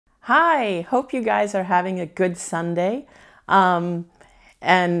Hi, hope you guys are having a good Sunday. Welcome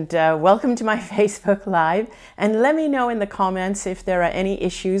to my Facebook Live. And let me know in the comments if there are any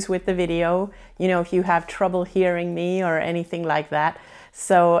issues with the video, if you have trouble hearing me or anything like that.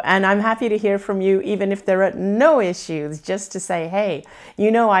 And I'm happy to hear from you, even if there are no issues, just to say, hey,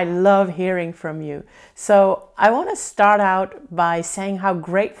 I love hearing from you. So I want to start out by saying how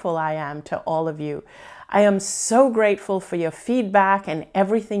grateful I am to all of you. I am so grateful for your feedback and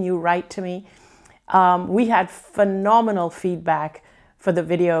everything you write to me. We had phenomenal feedback for the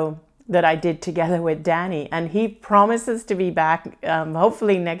video that I did together with Danny, and he promises to be back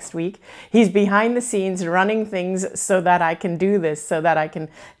hopefully next week. He's behind the scenes running things so that I can do this, so that I can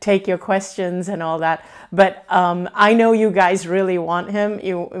take your questions and all that. But I know you guys really want him,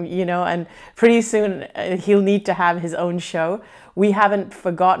 and pretty soon he'll need to have his own show. We haven't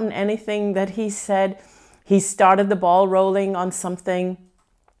forgotten anything that he said. He started the ball rolling on something,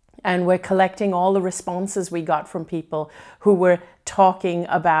 and we're collecting all the responses we got from people who were talking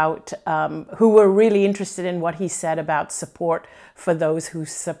about, who were really interested in what he said about support for those who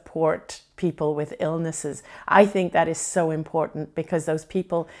support people with illnesses. I think that is so important because those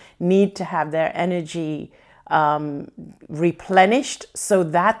people need to have their energy replenished so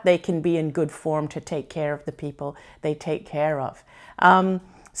that they can be in good form to take care of the people they take care of.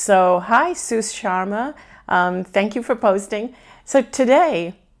 So hi, Sus Sharma. Thank you for posting. So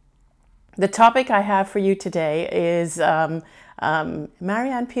today, the topic I have for you today is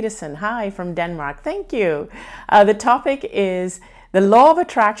Marianne Peterson. Hi, from Denmark. Thank you. The topic is the law of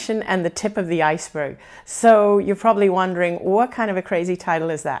attraction and the tip of the iceberg. So you're probably wondering, what kind of a crazy title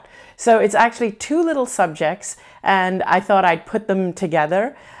is that? So it's actually two little subjects, and I thought I'd put them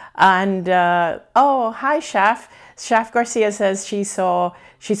together. And oh, hi, Shaf. Shaf Garcia says she saw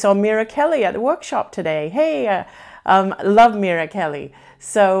Mira Kelly at the workshop today. Hey, love Mira Kelly.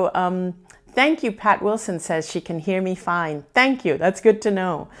 So thank you. Pat Wilson says she can hear me fine. Thank you. That's good to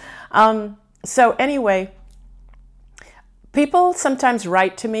know. So anyway, people sometimes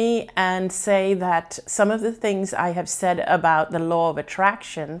write to me and say that some of the things I have said about the law of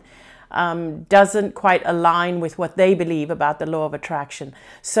attraction doesn't quite align with what they believe about the law of attraction.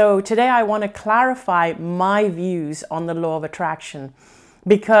 So today I want to clarify my views on the law of attraction,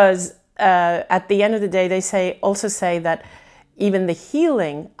 because at the end of the day, they also say that even the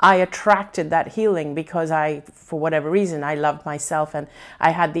healing, I attracted that healing because for whatever reason, I loved myself and I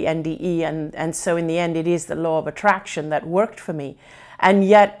had the NDE. And so in the end, it is the law of attraction that worked for me. And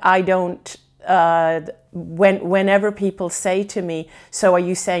yet I don't, whenever people say to me, so are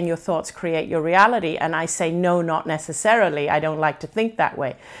you saying your thoughts create your reality? And I say, no, not necessarily. I don't like to think that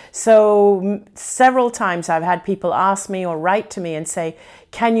way. So several times I've had people ask me or write to me and say,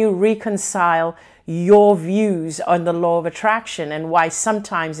 can you reconcile your views on the law of attraction, and why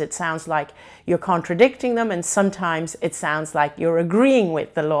sometimes it sounds like you're contradicting them and sometimes it sounds like you're agreeing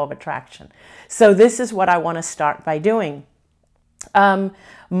with the law of attraction. So this is what I want to start by doing.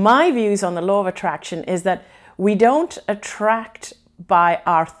 My views on the law of attraction is that we don't attract by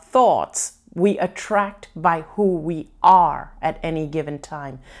our thoughts, we attract by who we are at any given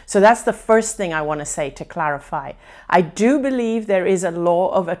time. So that's the first thing I want to say to clarify. I do believe there is a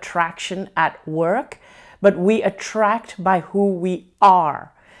law of attraction at work, but we attract by who we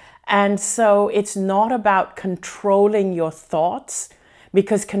are. And so it's not about controlling your thoughts,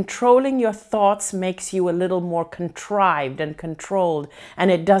 because controlling your thoughts makes you a little more contrived and controlled,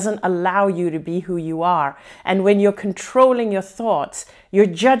 and it doesn't allow you to be who you are. And when you're controlling your thoughts, you're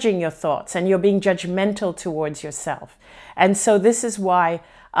judging your thoughts and you're being judgmental towards yourself. And so this is why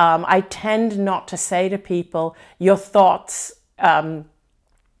I tend not to say to people, your thoughts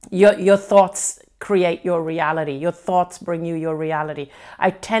create your reality. Your thoughts bring you your reality. I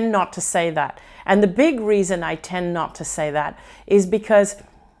tend not to say that. And the big reason I tend not to say that is because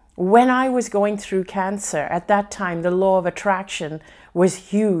when I was going through cancer, at that time, the law of attraction was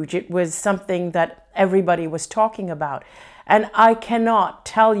huge. It was something that everybody was talking about. And I cannot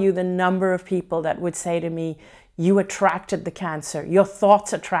tell you the number of people that would say to me, you attracted the cancer. Your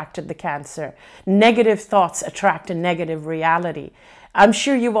thoughts attracted the cancer. Negative thoughts attract a negative reality. I'm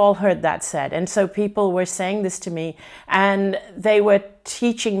sure you've all heard that said. And so people were saying this to me, and they were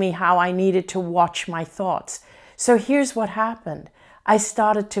teaching me how I needed to watch my thoughts. So here's what happened. I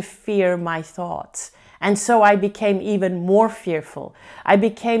started to fear my thoughts. And so I became even more fearful. I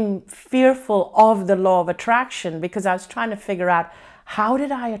became fearful of the law of attraction because I was trying to figure out, how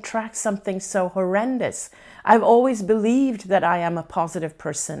did I attract something so horrendous? I've always believed that I am a positive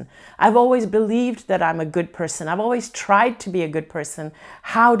person. I've always believed that I'm a good person. I've always tried to be a good person.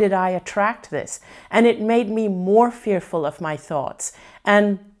 How did I attract this? And it made me more fearful of my thoughts.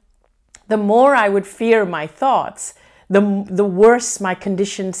 And the more I would fear my thoughts, the worse my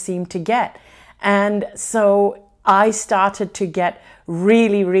condition seemed to get. And so I started to get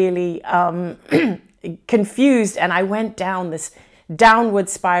really, really confused, and I went down this downward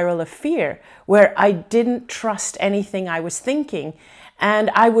spiral of fear where I didn't trust anything I was thinking, and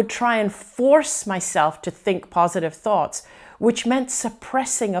I would try and force myself to think positive thoughts, which meant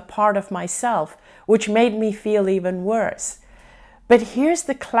suppressing a part of myself, which made me feel even worse. But here's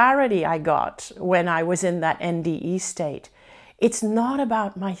the clarity I got when I was in that NDE state. It's not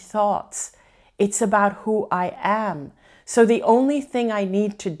about my thoughts. It's about who I am. So the only thing I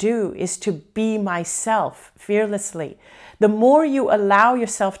need to do is to be myself fearlessly. The more you allow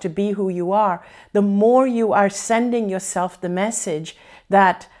yourself to be who you are, the more you are sending yourself the message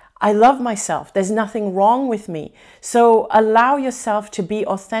that I love myself. There's nothing wrong with me. So allow yourself to be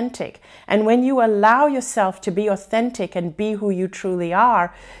authentic. And when you allow yourself to be authentic and be who you truly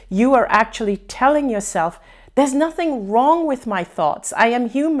are, you are actually telling yourself, there's nothing wrong with my thoughts. I am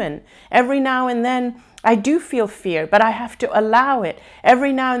human. Every now and then I do feel fear, but I have to allow it.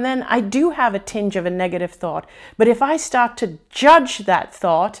 Every now and then I do have a tinge of a negative thought. But if I start to judge that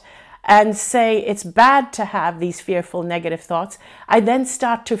thought and say it's bad to have these fearful negative thoughts, I then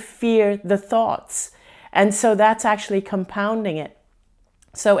start to fear the thoughts. And so that's actually compounding it.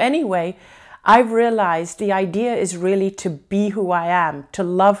 So anyway, I've realized the idea is really to be who I am, to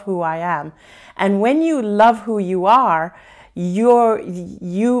love who I am. And when you love who you are,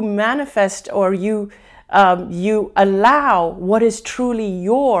 you manifest, or you allow what is truly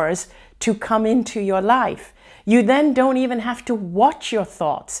yours to come into your life. You then don't even have to watch your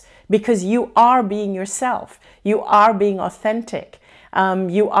thoughts, because you are being yourself. You are being authentic.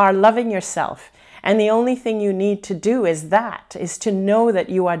 You are loving yourself. And the only thing you need to do is to know that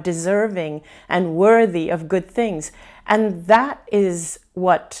you are deserving and worthy of good things. And that is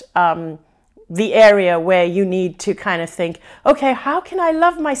what the area where you need to kind of think, okay, how can I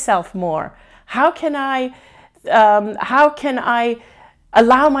love myself more? How can I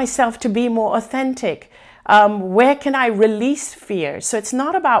allow myself to be more authentic? Where can I release fear? So it's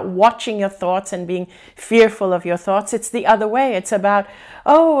not about watching your thoughts and being fearful of your thoughts. It's the other way. It's about,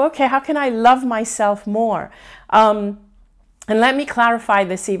 oh, okay, how can I love myself more? And let me clarify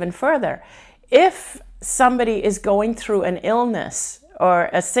this even further. If somebody is going through an illness or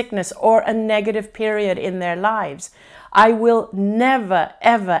a sickness or a negative period in their lives, I will never,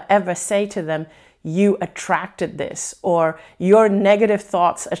 ever, ever say to them, you attracted this, or your negative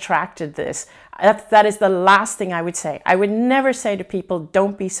thoughts attracted this. That is the last thing I would say. I would never say to people,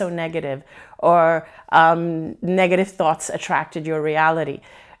 don't be so negative, or negative thoughts attracted your reality.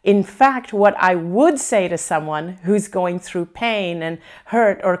 In fact, what I would say to someone who's going through pain and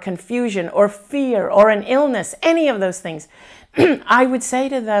hurt or confusion or fear or an illness, any of those things, I would say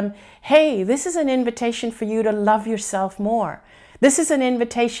to them, hey, this is an invitation for you to love yourself more. This is an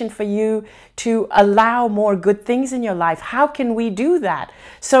invitation for you to allow more good things in your life. How can we do that?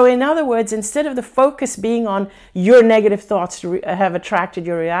 So in other words, instead of the focus being on your negative thoughts have attracted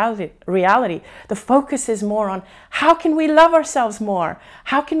your reality, the focus is more on how can we love ourselves more?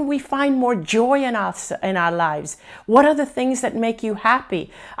 How can we find more joy in our lives? What are the things that make you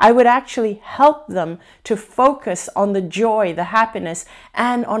happy? I would actually help them to focus on the joy, the happiness,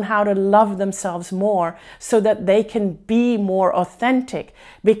 and on how to love themselves more so that they can be more authentic,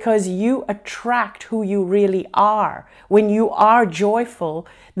 because you attract who you really are. When you are joyful,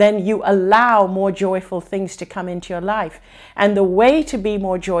 then you allow more joyful things to come into your life. And the way to be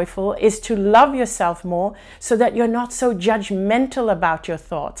more joyful is to love yourself more so that you're not so judgmental about your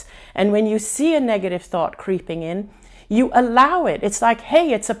thoughts. And when you see a negative thought creeping in, you allow it. It's like,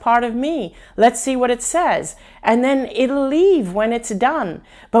 hey, it's a part of me. Let's see what it says. And then it'll leave when it's done.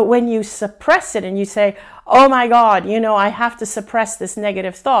 But when you suppress it and you say, oh my God, I have to suppress this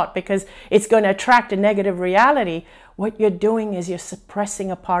negative thought because it's going to attract a negative reality, what you're doing is you're suppressing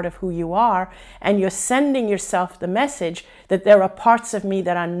a part of who you are, and you're sending yourself the message that there are parts of me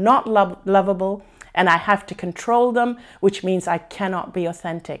that are not lovable, and I have to control them, which means I cannot be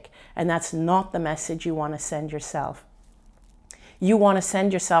authentic. And that's not the message you want to send yourself. You want to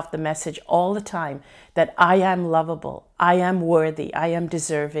send yourself the message all the time that I am lovable, I am worthy, I am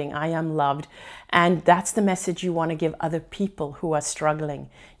deserving, I am loved. And that's the message you want to give other people who are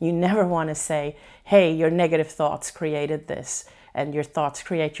struggling. You never want to say, hey, your negative thoughts created this, and your thoughts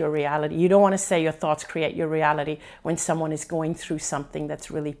create your reality. You don't want to say your thoughts create your reality when someone is going through something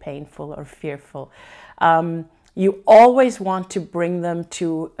that's really painful or fearful. You always want to bring them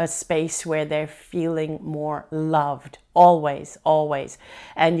to a space where they're feeling more loved. Always, always.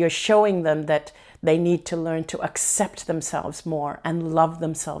 And you're showing them that They need to learn to accept themselves more and love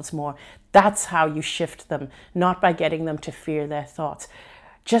themselves more. That's how you shift them, not by getting them to fear their thoughts.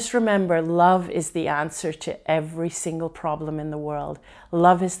 Just remember, love is the answer to every single problem in the world.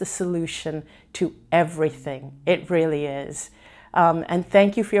 Love is the solution to everything. It really is. And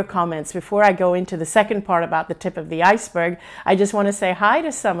thank you for your comments. Before I go into the second part about the tip of the iceberg, I just want to say hi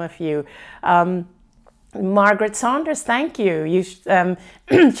to some of you. Margaret Saunders, thank you.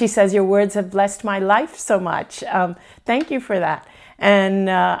 She says, your words have blessed my life so much. Thank you for that. And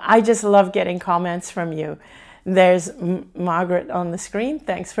I just love getting comments from you. There's Margaret on the screen.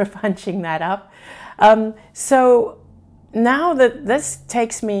 Thanks for punching that up. So now that this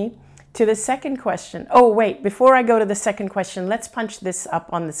takes me to the second question. Oh, wait, before I go to the second question, let's punch this up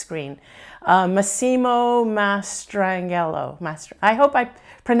on the screen. Massimo Mastrangello. I hope I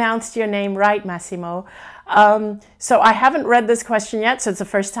pronounced your name right, Massimo. So I haven't read this question yet, so it's the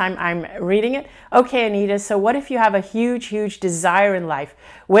first time I'm reading it. Okay, Anita, so what if you have a huge, huge desire in life?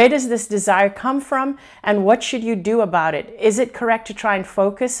 Where does this desire come from, and what should you do about it? Is it correct to try and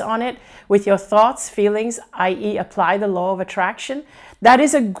focus on it with your thoughts, feelings, i.e. apply the law of attraction? That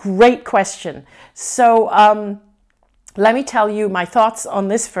is a great question. So let me tell you my thoughts on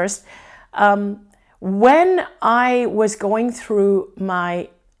this first. When I was going through my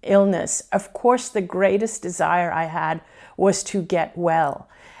illness, of course, the greatest desire I had was to get well.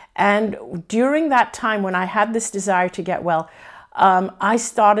 And during that time when I had this desire to get well, I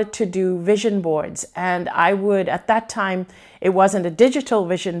started to do vision boards. And I would, at that time, it wasn't a digital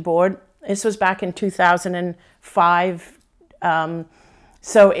vision board. This was back in 2005.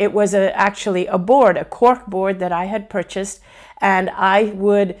 So it was actually a board, a cork board that I had purchased, and I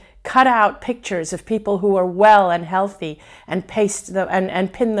would cut out pictures of people who are well and healthy and paste them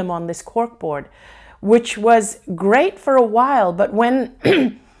and pin them on this cork board, which was great for a while. But when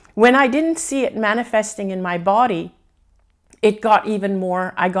when I didn't see it manifesting in my body, I got even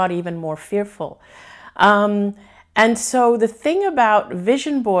more fearful. And so the thing about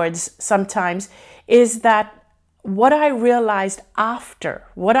vision boards sometimes is that what I realized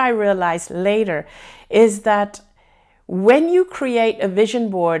later is that when you create a vision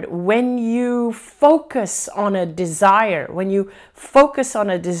board, when you focus on a desire,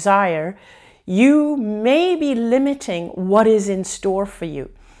 you may be limiting what is in store for you.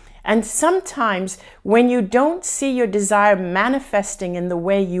 And sometimes when you don't see your desire manifesting in the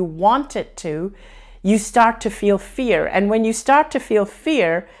way you want it to, you start to feel fear. And when you start to feel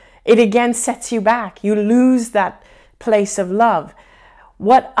fear, it again sets you back. You lose that place of love.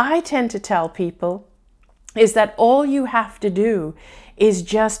 What I tend to tell people is that all you have to do is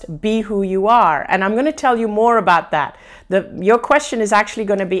just be who you are. And I'm going to tell you more about that. Your question is actually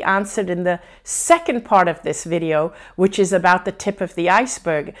going to be answered in the second part of this video, which is about the tip of the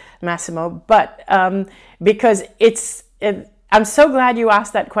iceberg, Massimo. But because I'm so glad you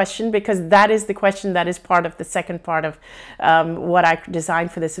asked that question, because that is the question that is part of the second part of what I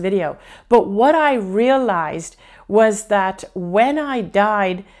designed for this video. But what I realized was that when I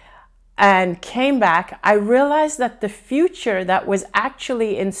died and came back, I realized that the future that was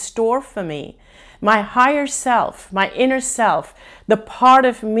actually in store for me, my higher self, my inner self, the part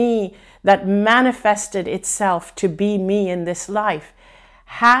of me that manifested itself to be me in this life,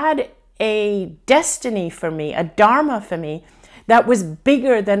 had a destiny for me, a dharma for me, that was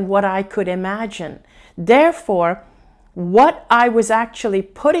bigger than what I could imagine. Therefore, what I was actually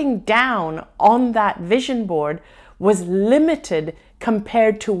putting down on that vision board was limited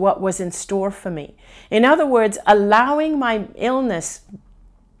compared to what was in store for me. In other words, allowing my illness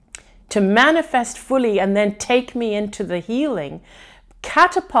to manifest fully and then take me into the healing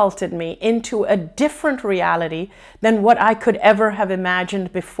catapulted me into a different reality than what I could ever have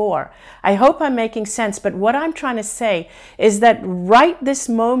imagined before. I hope I'm making sense, but what I'm trying to say is that right this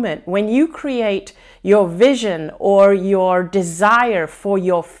moment, when you create your vision or your desire for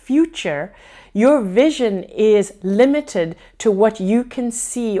your future, your vision is limited to what you can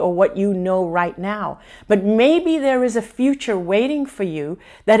see or what you know right now. But maybe there is a future waiting for you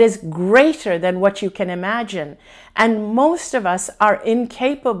that is greater than what you can imagine. And most of us are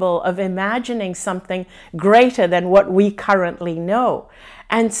incapable of imagining something greater than what we currently know.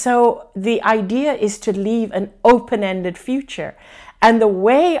 And so the idea is to leave an open-ended future. And the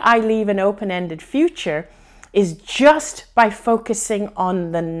way I leave an open-ended future is just by focusing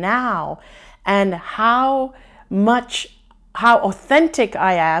on the now, and how authentic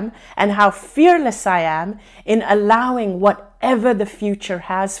I am and how fearless I am in allowing whatever the future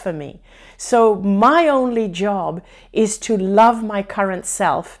has for me. So my only job is to love my current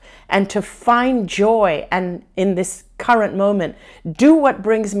self and to find joy and in this current moment, do what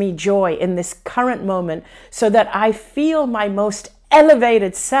brings me joy in this current moment so that I feel my most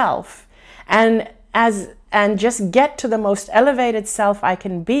elevated self and just get to the most elevated self I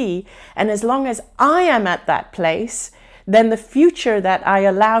can be. And as long as I am at that place, then the future that I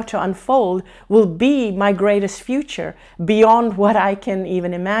allow to unfold will be my greatest future beyond what I can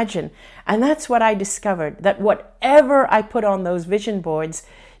even imagine. And that's what I discovered, that whatever I put on those vision boards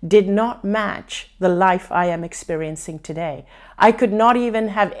did not match the life I am experiencing today. I could not even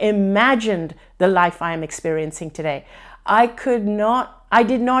have imagined the life I am experiencing today. I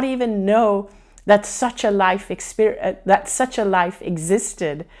did not even know that such a life existed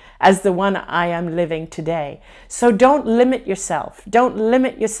as the one I am living today. So don't limit yourself. Don't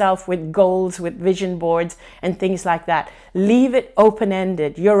limit yourself with goals, with vision boards and things like that. Leave it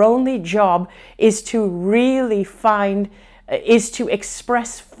open-ended. Your only job is to really is to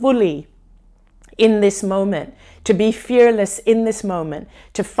express fully in this moment, to be fearless in this moment,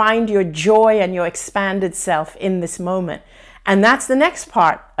 to find your joy and your expanded self in this moment. And that's the next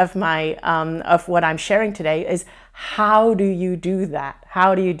part of my of what I'm sharing today is how do you do that?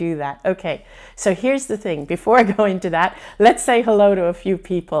 How do you do that? Okay, so here's the thing. Before I go into that, let's say hello to a few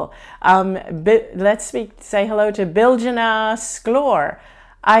people. Let's say hello to Biljana Sklor.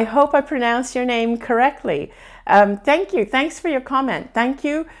 I hope I pronounced your name correctly. Thank you. Thanks for your comment. Thank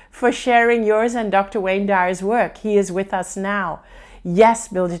you for sharing yours and Dr. Wayne Dyer's work. He is with us now. Yes,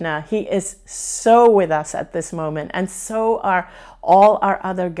 Biljana, he is so with us at this moment, and so are all our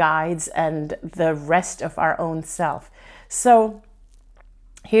other guides and the rest of our own self. So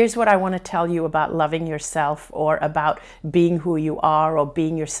here's what I want to tell you about loving yourself, or about being who you are, or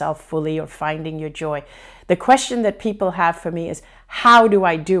being yourself fully, or finding your joy. The question that people have for me is, how do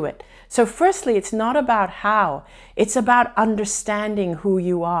I do it? So firstly, it's not about how, it's about understanding who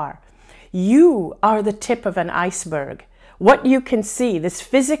you are. You are the tip of an iceberg. What you can see, this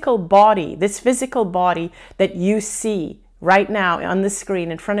physical body that you see right now on the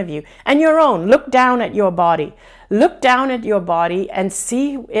screen in front of you, and your own, look down at your body. Look down at your body and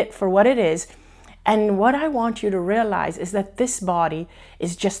see it for what it is. And what I want you to realize is that this body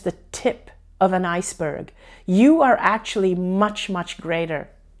is just the tip of an iceberg. You are actually much, much greater.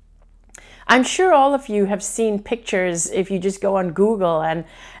 I'm sure all of you have seen pictures if you just go on Google and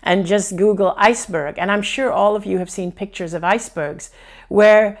just Google iceberg. And I'm sure all of you have seen pictures of icebergs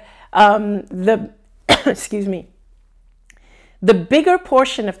where excuse me, the bigger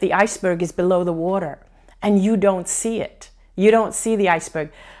portion of the iceberg is below the water and you don't see it. You don't see the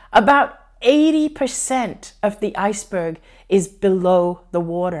iceberg. About 80% of the iceberg is below the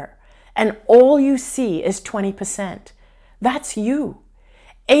water and all you see is 20%. That's you.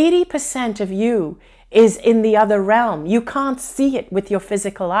 80% of you is in the other realm. You can't see it with your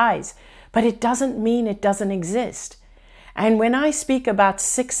physical eyes, but it doesn't mean it doesn't exist. And when I speak about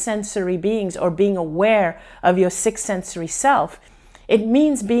six sensory beings, or being aware of your sixth sensory self, it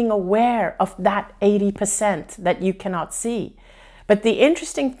means being aware of that 80% that you cannot see. But the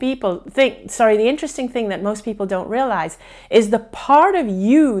interesting thing that most people don't realize is the part of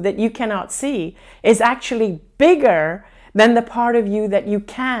you that you cannot see is actually bigger than the part of you that you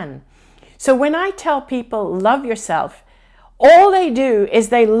can. So when I tell people love yourself, all they do is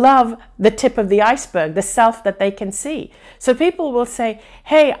they love the tip of the iceberg, the self that they can see. So people will say,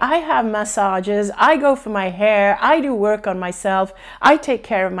 hey, I have massages, I go for my hair, I do work on myself, I take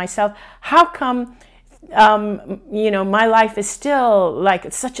care of myself. How come my life is still like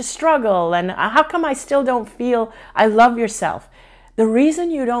it's such a struggle, and how come I still don't feel I love yourself? The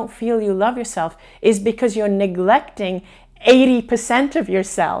reason you don't feel you love yourself is because you're neglecting 80% of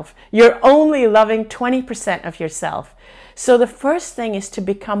yourself. You're only loving 20% of yourself. So the first thing is to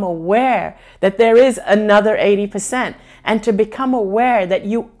become aware that there is another 80%, and to become aware that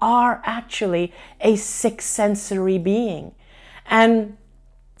you are actually a sixth sensory being. And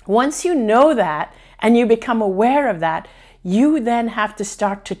once you know that and you become aware of that, you then have to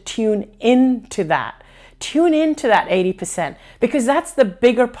start to tune into that. Tune into that 80%, because that's the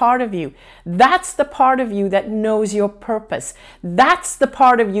bigger part of you. That's the part of you that knows your purpose. That's the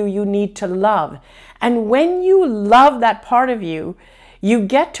part of you you need to love. And when you love that part of you, you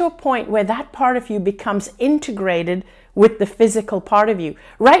get to a point where that part of you becomes integrated with the physical part of you.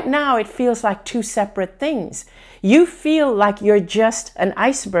 Right now, it feels like two separate things. You feel like you're just an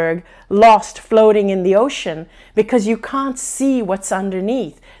iceberg lost floating in the ocean because you can't see what's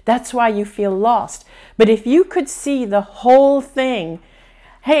underneath. That's why you feel lost. But if you could see the whole thing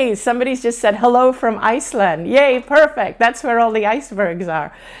Hey, somebody's just said hello from Iceland. Yay, perfect. That's where all the icebergs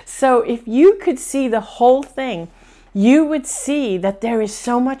are. So if you could see the whole thing, you would see that there is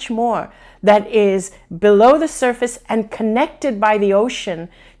so much more that is below the surface and connected by the ocean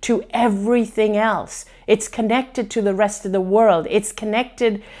to everything else. It's connected to the rest of the world. It's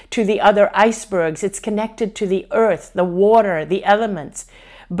connected to the other icebergs. It's connected to the earth, the water, the elements.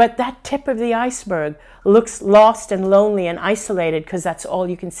 But that tip of the iceberg looks lost and lonely and isolated because that's all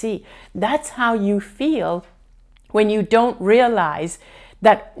you can see. That's how you feel when you don't realize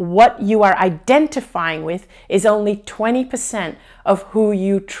that what you are identifying with is only 20% of who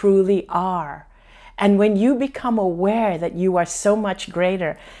you truly are. And when you become aware that you are so much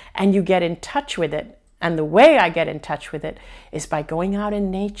greater and you get in touch with it, and the way I get in touch with it is by going out in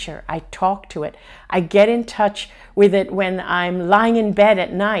nature. I talk to it. I get in touch with it when I'm lying in bed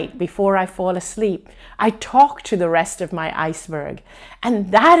at night before I fall asleep. I talk to the rest of my iceberg.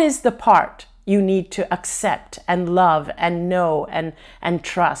 And that is the part you need to accept and love and know and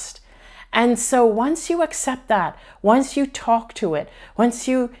trust. And so once you accept that, once you talk to it, once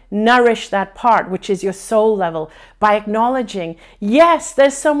you nourish that part, which is your soul level, by acknowledging, yes,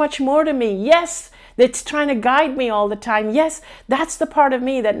 there's so much more to me. Yes, it's trying to guide me all the time. Yes, that's the part of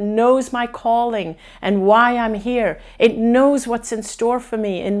me that knows my calling and why I'm here. It knows what's in store for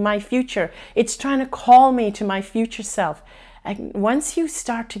me in my future. It's trying to call me to my future self. And once you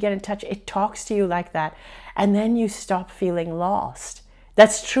start to get in touch, it talks to you like that. And then you stop feeling lost.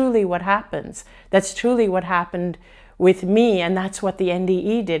 That's truly what happens. That's truly what happened with me. And that's what the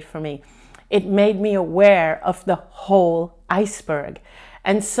NDE did for me. It made me aware of the whole iceberg.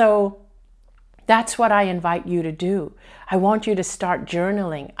 And so that's what I invite you to do. I want you to start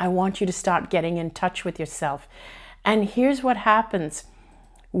journaling. I want you to start getting in touch with yourself. And here's what happens.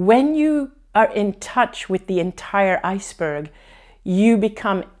 When you are in touch with the entire iceberg, you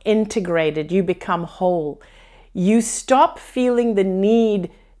become integrated, you become whole. You stop feeling the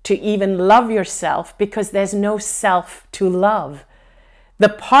need to even love yourself because there's no self to love. The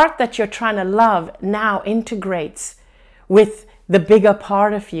part that you're trying to love now integrates with the bigger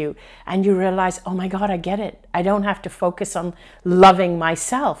part of you, and you realize, oh my God, I get it. I don't have to focus on loving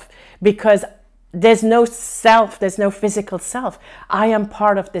myself because there's no self, there's no physical self. I am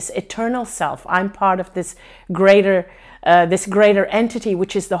part of this eternal self. I'm part of this greater entity,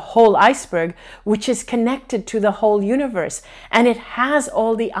 which is the whole iceberg, which is connected to the whole universe. And it has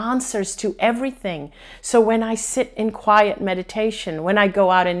all the answers to everything. So when I sit in quiet meditation, when I go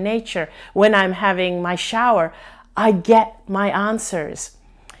out in nature, when I'm having my shower, I get my answers.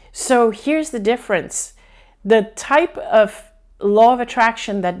 So here's the difference. The type of law of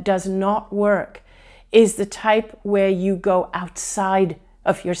attraction that does not work is the type where you go outside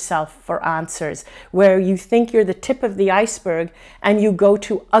of yourself for answers, where you think you're the tip of the iceberg and you go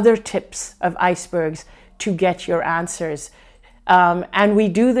to other tips of icebergs to get your answers. And we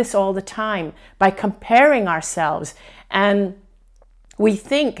do this all the time by comparing ourselves. And we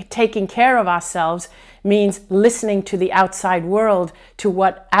think taking care of ourselves means listening to the outside world, to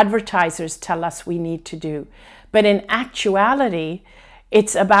what advertisers tell us we need to do. But in actuality,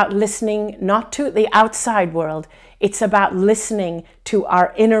 it's about listening not to the outside world. It's about listening to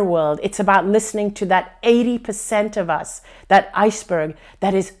our inner world. It's about listening to that 80% of us, that iceberg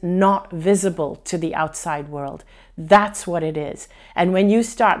that is not visible to the outside world. That's what it is. And when you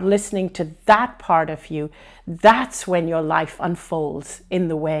start listening to that part of you, that's when your life unfolds in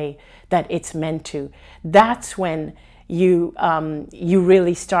the way that it's meant to. That's when you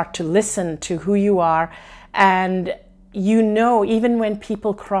really start to listen to who you are. And you know, even when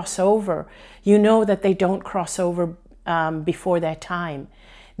people cross over, you know that they don't cross over before their time.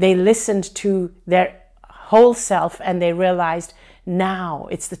 They listened to their whole self and they realized, now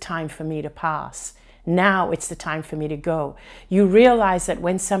it's the time for me to pass. Now it's the time for me to go. You realize that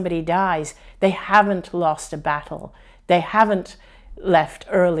when somebody dies, they haven't lost a battle. They haven't left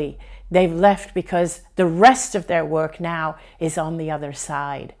early. They've left because the rest of their work now is on the other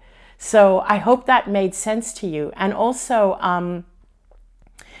side. So I hope that made sense to you. And also,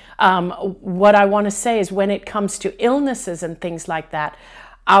 what I want to say is when it comes to illnesses and things like that,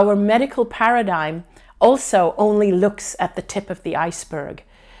 our medical paradigm also only looks at the tip of the iceberg.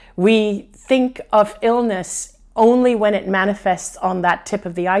 We think of illness only when it manifests on that tip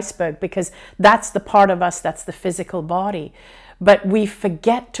of the iceberg because that's the part of us that's the physical body. but we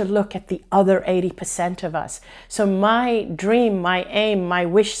forget to look at the other 80% of us. So my dream, my aim, my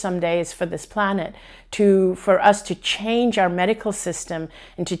wish someday is for this planet for us to change our medical system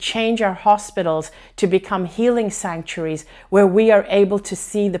and to change our hospitals to become healing sanctuaries where we are able to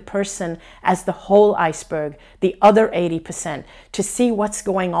see the person as the whole iceberg, the other 80%, to see what's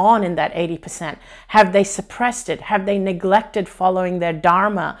going on in that 80%. Have they suppressed it? Have they neglected following their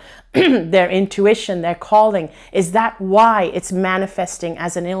dharma, their intuition, their calling? Is that why it's manifesting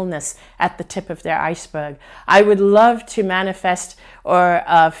as an illness at the tip of their iceberg? I would love to manifest or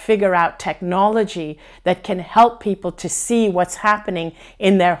figure out technology that can help people to see what's happening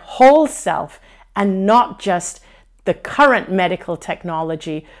in their whole self, and not just the current medical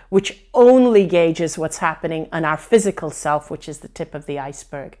technology, which only gauges what's happening in our physical self, which is the tip of the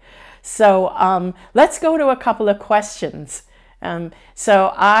iceberg. So let's go to a couple of questions.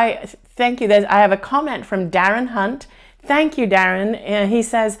 So I thank you. I have a comment from Darren Hunt. Thank you, Darren. He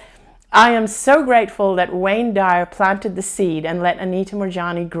says, I am so grateful that Wayne Dyer planted the seed and let Anita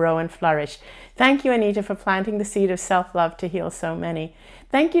Moorjani grow and flourish. Thank you, Anita, for planting the seed of self-love to heal so many.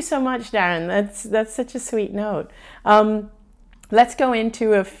 Thank you so much, Darren. That's such a sweet note. Let's go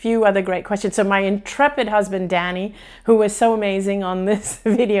into a few other great questions. So my intrepid husband, Danny, who was so amazing on this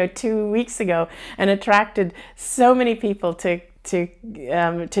video 2 weeks ago and attracted so many people to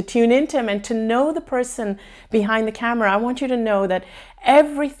tune into him and to know the person behind the camera. I want you to know that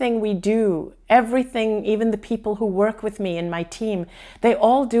everything we do, everything, even the people who work with me and my team, they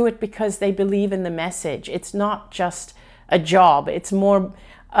all do it because they believe in the message. It's not just a job. It's more,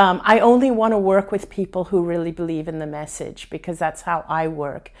 I only want to work with people who really believe in the message, because that's how I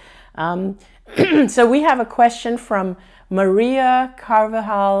work. So we have a question from Maria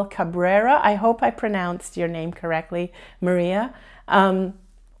Carvajal Cabrera. I hope I pronounced your name correctly, Maria.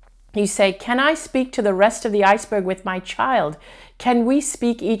 You say, can I speak to the rest of the iceberg with my child? Can we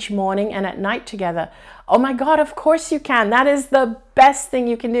speak each morning and at night together? Oh my God, of course you can. That is the best thing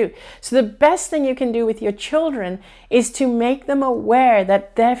you can do. So the best thing you can do with your children is to make them aware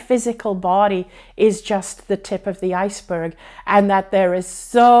that their physical body is just the tip of the iceberg, and that there is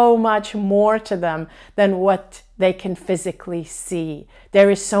so much more to them than what they can physically see. There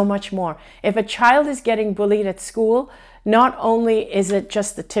is so much more. If a child is getting bullied at school, not only is it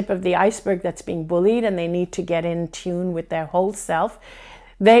just the tip of the iceberg that's being bullied and they need to get in tune with their whole self,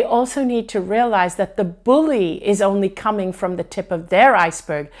 they also need to realize that the bully is only coming from the tip of their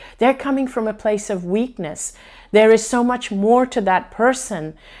iceberg. They're coming from a place of weakness. There is so much more to that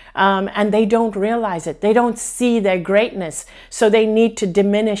person, and they don't realize it. They don't see their greatness, so they need to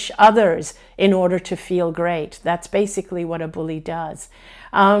diminish others in order to feel great. That's basically what a bully does.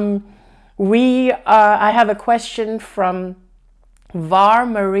 I have a question from Var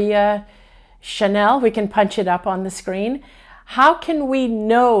Maria Chanel. We can punch it up on the screen. How can we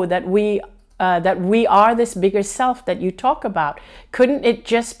know that we are this bigger self that you talk about? Couldn't it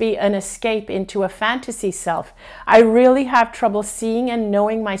just be an escape into a fantasy self? I really have trouble seeing and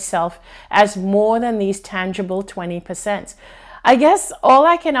knowing myself as more than these tangible 20%. I guess all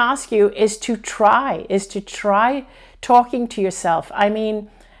I can ask you is to try talking to yourself. I mean,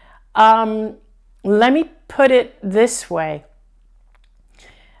 let me put it this way.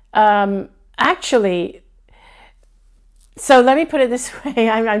 So let me put it this way.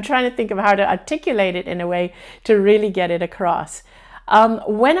 I'm trying to think of how to articulate it in a way to really get it across.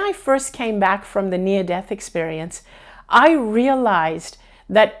 When I first came back from the near-death experience, I realized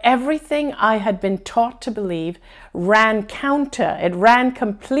that everything I had been taught to believe ran counter. It ran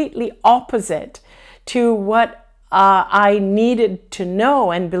completely opposite to what I needed to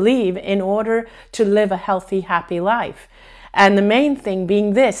know and believe in order to live a healthy, happy life. And the main thing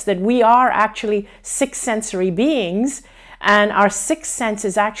being this, that we are actually six sensory beings, and our sixth sense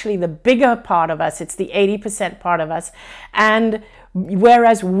is actually the bigger part of us. It's the 80% part of us. And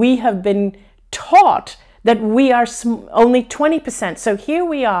whereas we have been taught that we are only 20%. So here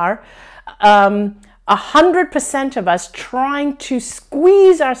we are, 100% of us trying to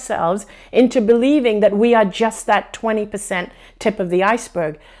squeeze ourselves into believing that we are just that 20% tip of the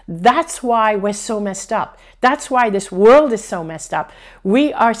iceberg. That's why we're so messed up. That's why this world is so messed up.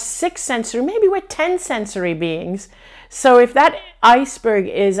 We are six sensory, maybe we're 10 sensory beings. So if that iceberg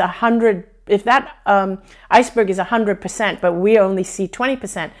is 100, if that iceberg is 100%, but we only see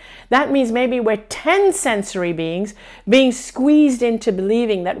 20%, that means maybe we're 10 sensory beings being squeezed into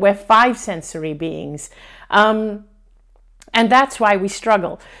believing that we're 5 sensory beings. And that's why we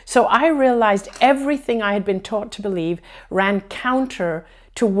struggle. So I realized everything I had been taught to believe ran counter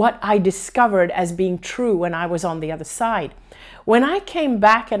to what I discovered as being true when I was on the other side. When I came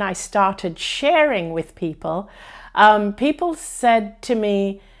back and I started sharing with people, People said to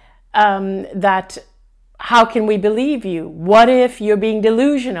me that, how can we believe you? What if you're being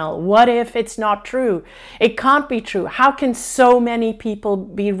delusional? What if it's not true? It can't be true. How can so many people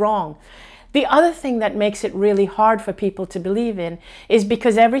be wrong? The other thing that makes it really hard for people to believe in is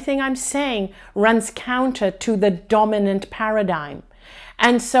because everything I'm saying runs counter to the dominant paradigm.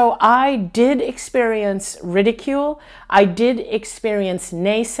 And so I did experience ridicule. I did experience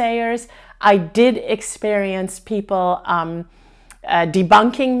naysayers. I did experience people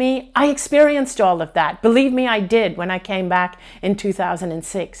debunking me. I experienced all of that. Believe me, I did when I came back in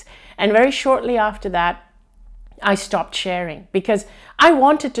 2006. And very shortly after that, I stopped sharing because I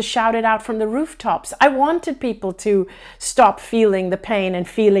wanted to shout it out from the rooftops. I wanted people to stop feeling the pain and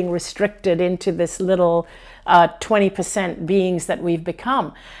feeling restricted into this little 20% beings that we've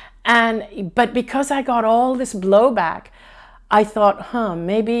become. But because I got all this blowback, I thought,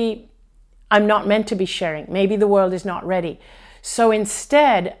 maybe I'm not meant to be sharing. Maybe the world is not ready. So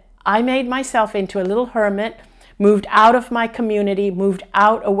instead, I made myself into a little hermit, moved out of my community, moved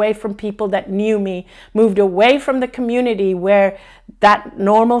out away from people that knew me, moved away from the community where that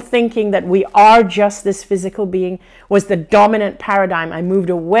normal thinking that we are just this physical being was the dominant paradigm. I moved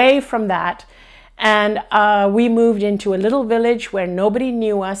away from that, and we moved into a little village where nobody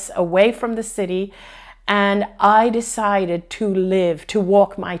knew us, away from the city. And I decided to live, to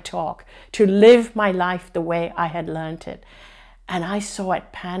walk my talk, to live my life the way I had learned it. And I saw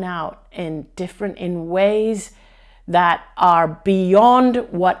it pan out in ways that are beyond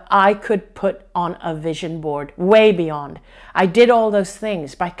what I could put on a vision board, way beyond. I did all those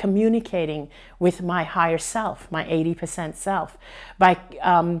things by communicating with my higher self, my 80% self,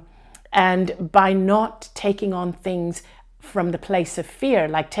 and by not taking on things from the place of fear,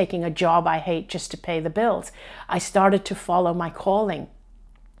 like taking a job I hate just to pay the bills. I started to follow my calling.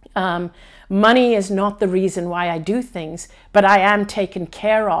 Money is not the reason why I do things, but I am taken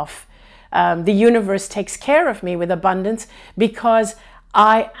care of. The universe takes care of me with abundance because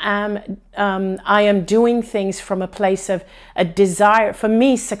I am doing things from a place of a desire. For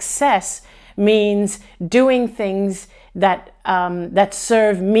me, success means doing things that that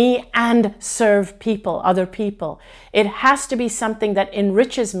serve me and serve people, other people. It has to be something that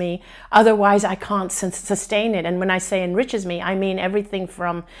enriches me, otherwise I can't sustain it. And when I say enriches me, I mean everything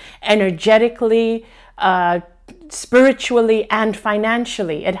from energetically, spiritually, and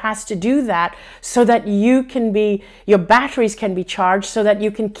financially. It has to do that so that you can be, your batteries can be charged, so that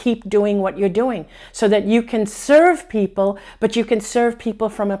you can keep doing what you're doing, so that you can serve people, but you can serve people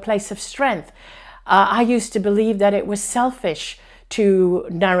from a place of strength. I used to believe that it was selfish to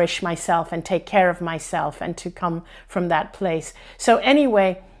nourish myself and take care of myself and to come from that place. So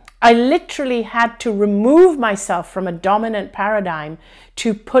anyway, I literally had to remove myself from a dominant paradigm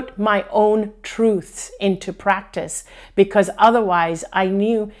to put my own truths into practice, because otherwise I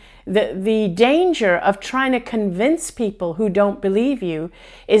knew that the danger of trying to convince people who don't believe you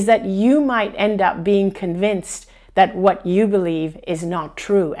is that you might end up being convinced that what you believe is not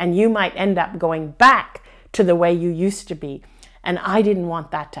true, and you might end up going back to the way you used to be. And I didn't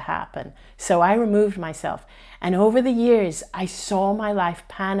want that to happen. So I removed myself. And over the years, I saw my life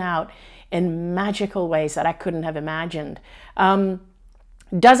pan out in magical ways that I couldn't have imagined.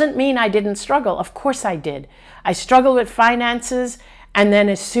 Doesn't mean I didn't struggle. Of course I did. I struggled with finances. And then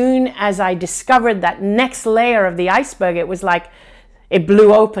as soon as I discovered that next layer of the iceberg, it was like it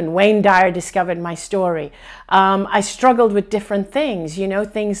blew open. Wayne Dyer discovered my story. I struggled with different things, you know,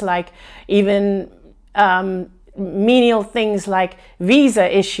 things like even menial things like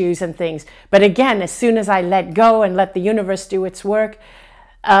visa issues and things. But again, as soon as I let go and let the universe do its work,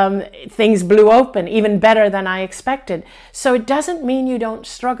 things blew open even better than I expected. So it doesn't mean you don't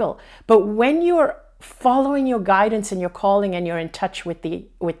struggle. But when you're following your guidance and your calling and you're in touch with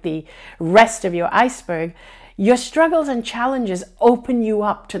the rest of your iceberg, your struggles and challenges open you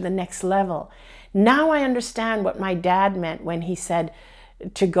up to the next level. Now I understand what my dad meant when he said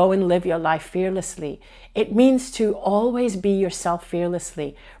to go and live your life fearlessly. It means to always be yourself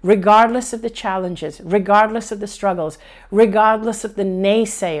fearlessly, regardless of the challenges, regardless of the struggles, regardless of the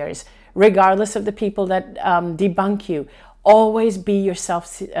naysayers, regardless of the people that debunk you. Always be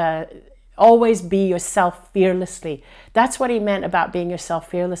yourself. Always be yourself fearlessly. That's what he meant about being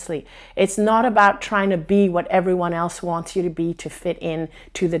yourself fearlessly. It's not about trying to be what everyone else wants you to be to fit in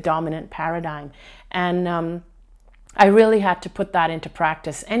to the dominant paradigm. And I really had to put that into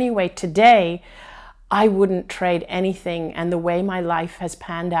practice. Anyway, today, I wouldn't trade anything. And the way my life has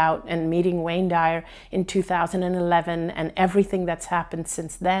panned out, and meeting Wayne Dyer in 2011 and everything that's happened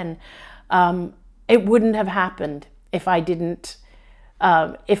since then, it wouldn't have happened if I didn't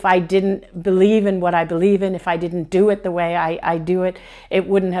if I didn't believe in what I believe in, if I didn't do it the way I do it, it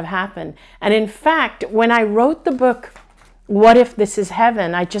wouldn't have happened. And in fact, when I wrote the book, What If This Is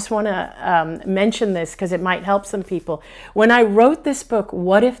Heaven? I just want to mention this because it might help some people. When I wrote this book,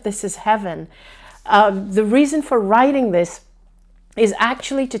 What If This Is Heaven? The reason for writing this is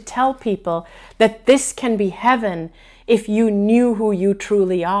actually to tell people that this can be heaven if you knew who you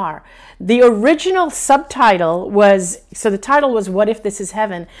truly are. The original subtitle was, so the title was What If This Is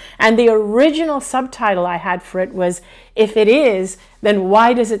Heaven? And the original subtitle I had for it was, if it is, then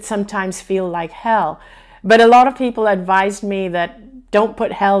why does it sometimes feel like hell? But a lot of people advised me that don't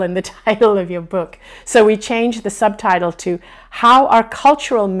put hell in the title of your book. So we changed the subtitle to How Our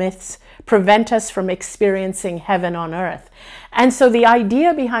Cultural Myths Prevent Us from Experiencing Heaven on Earth. And so the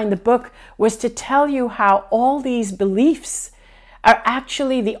idea behind the book was to tell you how all these beliefs are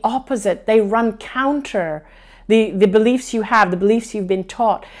actually the opposite. They run counter. The beliefs you have, the beliefs you've been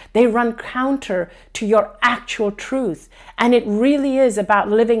taught, they run counter to your actual truth. And it really is about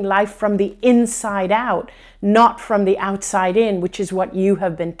living life from the inside out, not from the outside in, which is what you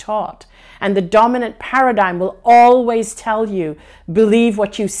have been taught. And the dominant paradigm will always tell you, believe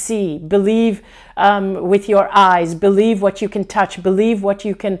what you see, believe with your eyes, believe what you can touch, believe what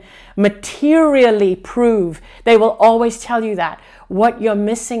you can materially prove. They will always tell you that. What you're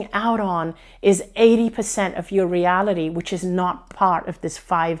missing out on is 80% of your reality, which is not part of this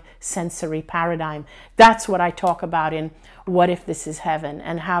 5 sensory paradigm. That's what I talk about in What If This Is Heaven,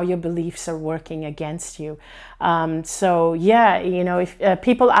 and how your beliefs are working against you. So yeah, you know, if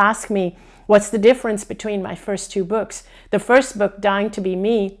people ask me, what's the difference between my first 2 books? The first book, Dying to Be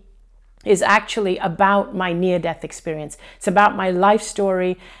Me, is actually about my near-death experience. It's about my life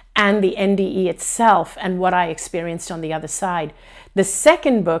story and the NDE itself and what I experienced on the other side. The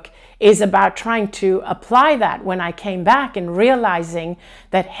second book is about trying to apply that when I came back and realizing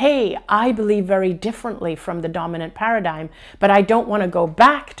that, hey, I believe very differently from the dominant paradigm, but I don't want to go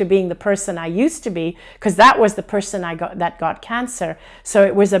back to being the person I used to be, because that was the person that got cancer. So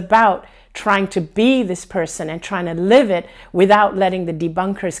it was about trying to be this person and trying to live it without letting the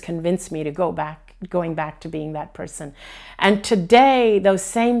debunkers convince me to going back to being that person. And today, those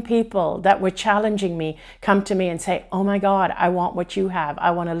same people that were challenging me come to me and say, oh my God, I want what you have.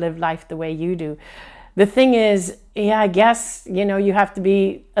 I want to live life the way you do. The thing is, yeah, I guess, you know, you have to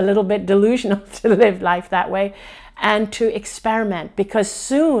be a little bit delusional to live life that way and to experiment, because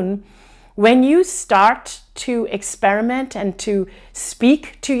soon, when you start to experiment and to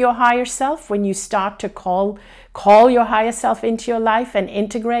speak to your higher self, when you start to call your higher self into your life and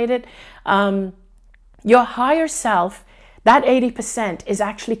integrate it, your higher self, that 80%, is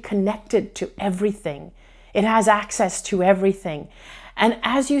actually connected to everything. It has access to everything. And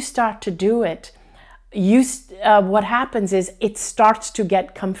as you start to do it, what happens is it starts to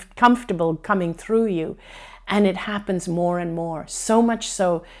get comfortable coming through you. And it happens more and more, so much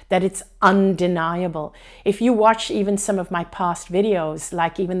so that it's undeniable. If you watch even some of my past videos,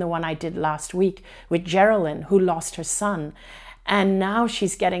 like even the one I did last week with Geraldine, who lost her son, and now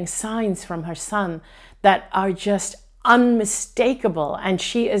she's getting signs from her son that are just unmistakable, and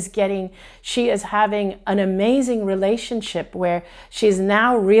she is having an amazing relationship where she is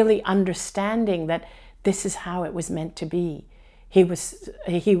now really understanding that this is how it was meant to be. He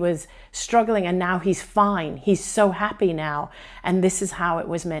was struggling, and now he's fine. He's so happy now, and this is how it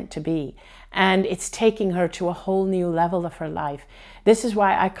was meant to be. And it's taking her to a whole new level of her life. This is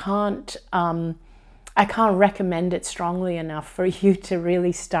why I can't recommend it strongly enough for you to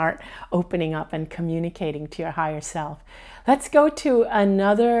really start opening up and communicating to your higher self. Let's go to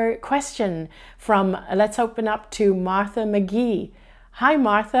another question let's open up to Martha McGee. Hi,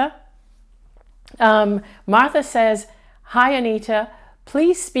 Martha. Martha says, hi, Anita.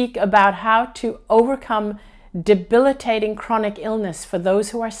 Please speak about how to overcome debilitating chronic illness for those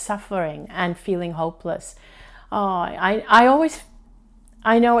who are suffering and feeling hopeless. I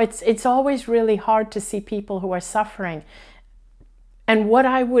know it's always really hard to see people who are suffering. And what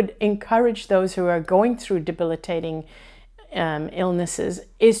I would encourage those who are going through debilitating illnesses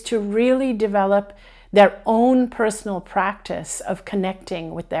is to really develop their own personal practice of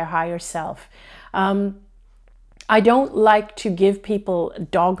connecting with their higher self. I don't like to give people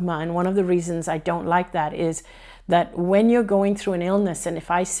dogma, and one of the reasons I don't like that is that when you're going through an illness, and if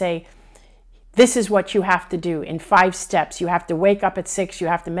I say, this is what you have to do in 5 steps, you have to wake up at 6, you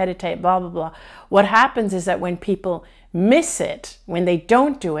have to meditate, blah, blah, blah. What happens is that when people miss it, when they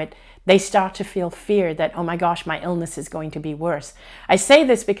don't do it, they start to feel fear that, oh my gosh, my illness is going to be worse. I say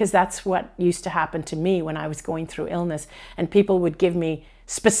this because that's what used to happen to me when I was going through illness, and people would give me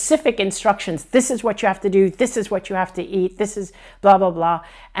specific instructions. This is what you have to do. This is what you have to eat. This is blah, blah, blah.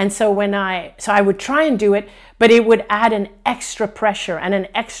 And so I would try and do it, but it would add an extra pressure and an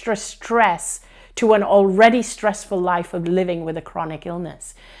extra stress to an already stressful life of living with a chronic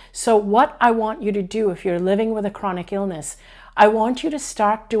illness. So what I want you to do if you're living with a chronic illness, I want you to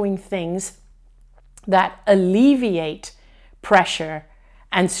start doing things that alleviate pressure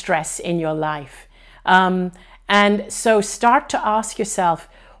and stress in your life. And so start to ask yourself,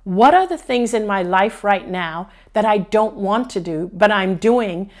 what are the things in my life right now that I don't want to do, but I'm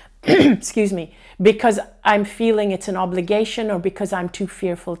doing, excuse me, because I'm feeling it's an obligation or because I'm too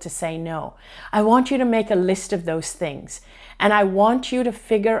fearful to say no. I want you to make a list of those things. And I want you to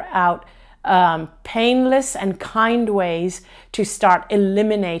figure out painless and kind ways to start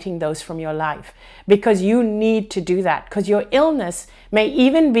eliminating those from your life, because you need to do that, because your illness may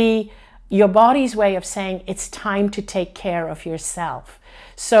even be your body's way of saying it's time to take care of yourself.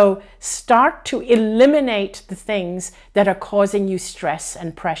 So start to eliminate the things that are causing you stress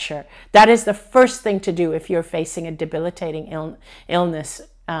and pressure. That is the first thing to do if you're facing a debilitating illness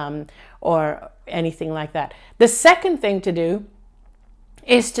or anything like that. The second thing to do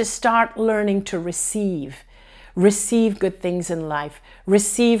is to start learning to receive. Receive good things in life.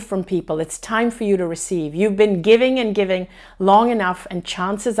 Receive from people. It's time for you to receive. You've been giving and giving long enough, and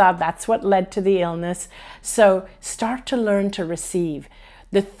chances are that's what led to the illness. So start to learn to receive.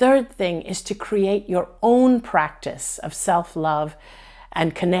 The third thing is to create your own practice of self-love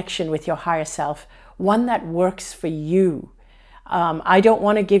and connection with your higher self, one that works for you. I don't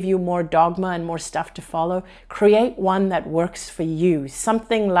want to give you more dogma and more stuff to follow. Create one that works for you.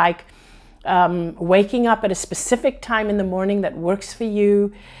 Something like waking up at a specific time in the morning that works for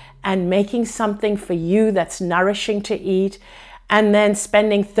you, and making something for you that's nourishing to eat, and then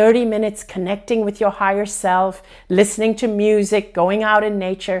spending 30 minutes connecting with your higher self, listening to music, going out in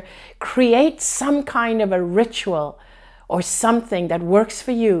nature. Create some kind of a ritual or something that works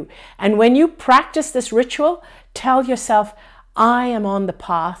for you. And when you practice this ritual, tell yourself, I am on the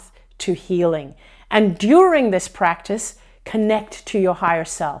path to healing. And during this practice, connect to your higher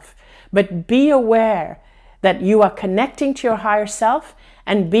self. But be aware that you are connecting to your higher self,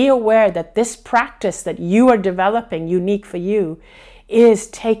 and be aware that this practice that you are developing, unique for you, is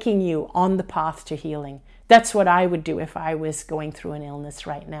taking you on the path to healing. That's what I would do if I was going through an illness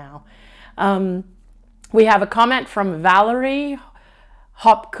right now. We have a comment from Valerie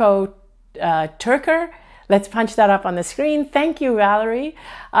Hopko Turker. Let's punch that up on the screen. Thank you, Valerie.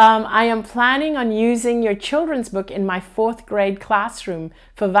 I am planning on using your children's book in my 4th grade classroom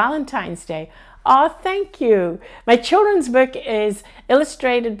for Valentine's Day. Oh, thank you. My children's book is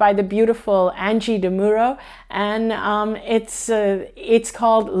illustrated by the beautiful Angie DeMuro, and it's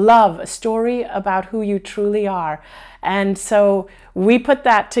called Love, a story about who you truly are. And so we put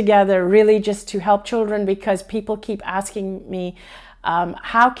that together really just to help children, because people keep asking me,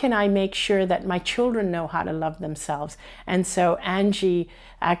 how can I make sure that my children know how to love themselves? And so Angie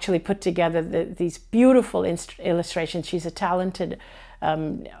actually put together these beautiful illustrations. She's a talented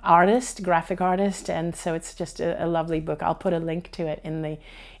artist, graphic artist, and so it's just a lovely book. I'll put a link to it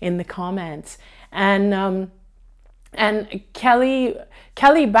in the comments. And Kelly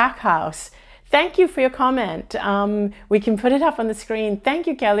Backhouse, thank you for your comment. We can put it up on the screen. Thank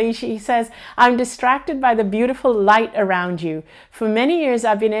you, Kelly. She says, I'm distracted by the beautiful light around you. For many years,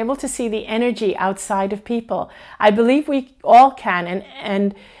 I've been able to see the energy outside of people. I believe we all can,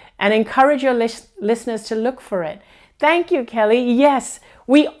 and encourage your listeners to look for it. Thank you, Kelly. Yes,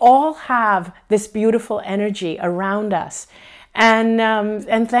 we all have this beautiful energy around us.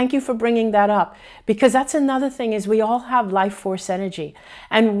 And thank you for bringing that up, because that's another thing, is we all have life force energy.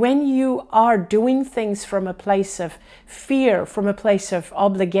 And when you are doing things from a place of fear, from a place of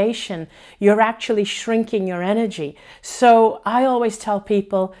obligation, you're actually shrinking your energy. So I always tell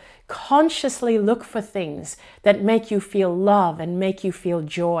people, consciously look for things that make you feel love and make you feel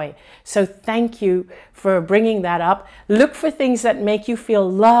joy. So thank you for bringing that up. Look for things that make you feel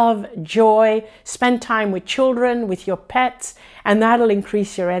love, joy. Spend time with children, with your pets, and that'll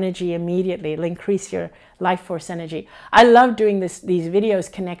increase your energy immediately. It'll increase your life force energy. I love doing these videos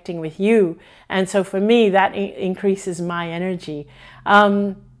connecting with you, and so for me that increases my energy.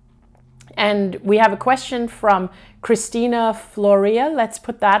 And we have a question from Christina Floria. Let's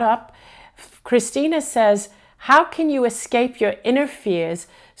put that up. Christina says, how can you escape your inner fears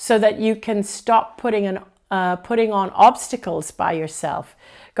so that you can stop putting on obstacles by yourself?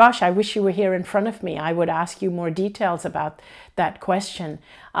 Gosh, I wish you were here in front of me. I would ask you more details about that question.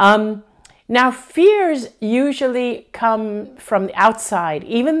 Now, fears usually come from the outside,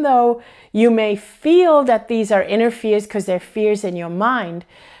 even though you may feel that these are inner fears because they're fears in your mind.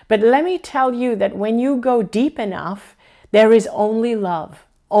 But let me tell you that when you go deep enough, there is only love,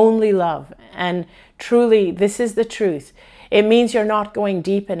 only love. And truly, this is the truth. It means you're not going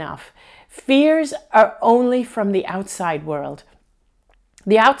deep enough. Fears are only from the outside world.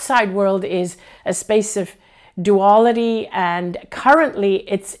 The outside world is a space of duality, and currently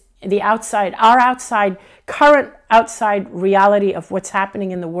it's the outside, our outside, current outside reality of what's happening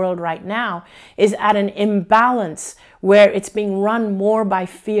in the world right now is at an imbalance where it's being run more by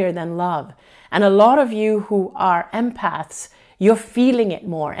fear than love. And a lot of you who are empaths, you're feeling it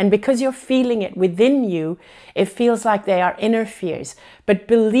more. And because you're feeling it within you, it feels like they are inner fears. But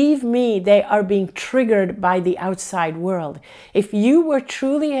believe me, they are being triggered by the outside world. If you were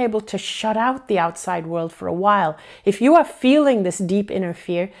truly able to shut out the outside world for a while, if you are feeling this deep inner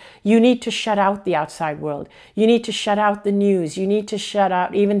fear, you need to shut out the outside world. You need to shut out the news. You need to shut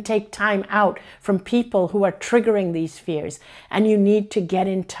out, even take time out from people who are triggering these fears. And you need to get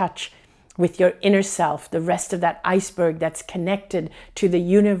in touch with your inner self, the rest of that iceberg that's connected to the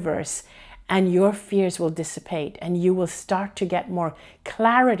universe, and your fears will dissipate and you will start to get more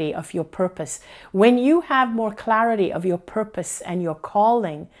clarity of your purpose. When you have more clarity of your purpose and your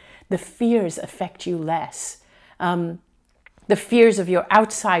calling, the fears affect you less. The fears of your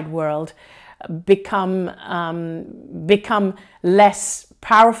outside world become less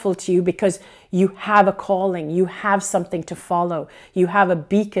powerful to you because you have a calling, you have something to follow, you have a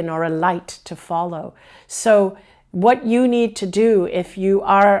beacon or a light to follow. So what you need to do if you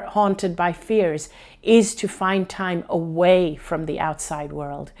are haunted by fears is to find time away from the outside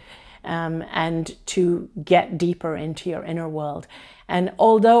world and to get deeper into your inner world. And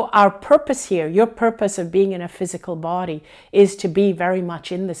although our purpose here, your purpose of being in a physical body is to be very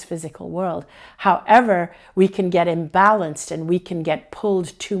much in this physical world. However, we can get imbalanced and we can get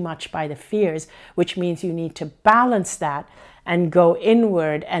pulled too much by the fears, which means you need to balance that and go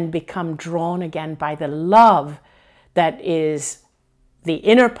inward and become drawn again by the love that is the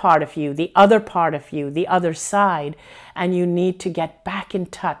inner part of you, the other part of you, the other side. And you need to get back in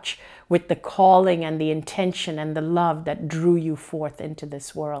touch with the calling and the intention and the love that drew you forth into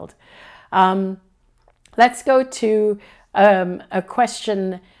this world. Let's go to a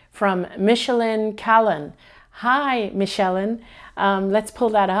question from Michelin Callan. Hi, Michelin. Let's pull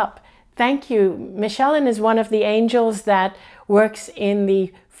that up. Thank you. Michelin is one of the angels that works in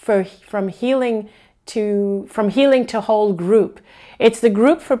the From Healing to Whole group. It's the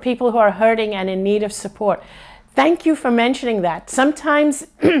group for people who are hurting and in need of support. Thank you for mentioning that. Sometimes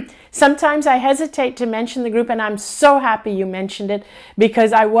I hesitate to mention the group, and I'm so happy you mentioned it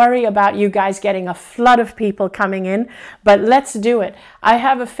because I worry about you guys getting a flood of people coming in, but let's do it. I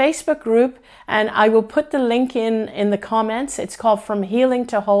have a Facebook group, and I will put the link in the comments. It's called From Healing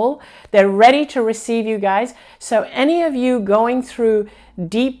to Whole. They're ready to receive you guys. So any of you going through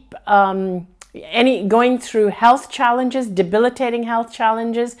deep going through health challenges, debilitating health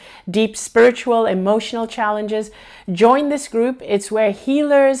challenges, deep spiritual, emotional challenges, join this group. It's where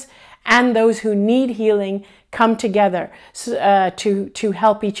healers and those who need healing come together to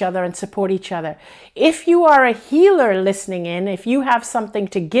help each other and support each other. If you are a healer listening in, if you have something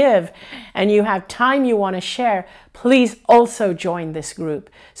to give and you have time you want to share, please also join this group.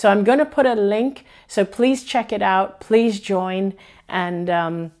 So I'm going to put a link, so please check it out, please join.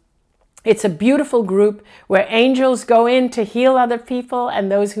 And it's a beautiful group where angels go in to heal other people,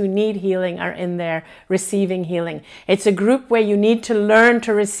 and those who need healing are in there receiving healing. It's a group where you need to learn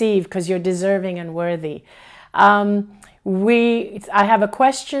to receive because you're deserving and worthy. I have a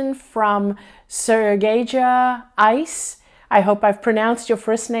question from Sergeja Ice. I hope I've pronounced your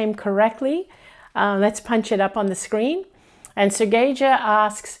first name correctly. Let's punch it up on the screen. And Sergeja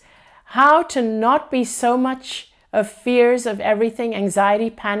asks, how to not be so much of fears of everything, anxiety,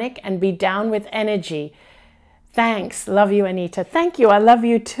 panic, and be down with energy. Thanks. Love you, Anita. Thank you. I love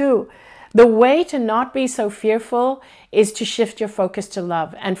you too. The way to not be so fearful is to shift your focus to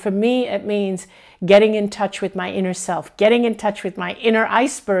love. And for me, it means getting in touch with my inner self, getting in touch with my inner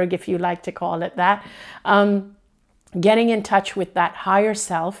iceberg, if you like to call it that, getting in touch with that higher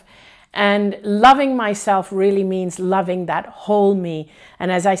self. And loving myself really means loving that whole me. And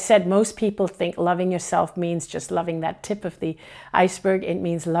as I said, most people think loving yourself means just loving that tip of the iceberg. It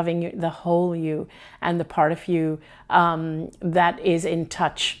means loving the whole you and the part of you that is in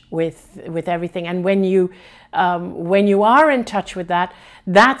touch with everything. And when you are in touch with that,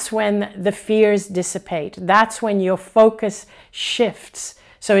 that's when the fears dissipate. That's when your focus shifts.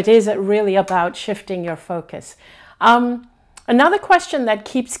 So it is really about shifting your focus. Another question that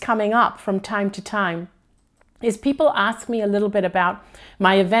keeps coming up from time to time is people ask me a little bit about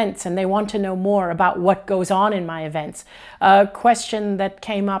my events, and they want to know more about what goes on in my events. A question that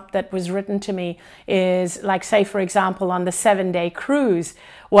came up that was written to me is like, say, for example, on the 7-day cruise,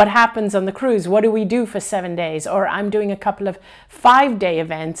 what happens on the cruise? What do we do for 7 days? Or I'm doing a couple of 5-day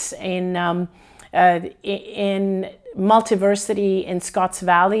events in Multiversity in Scotts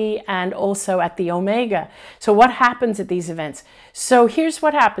Valley and also at the Omega. So what happens at these events? So here's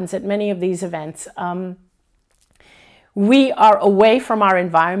what happens at many of these events. We are away from our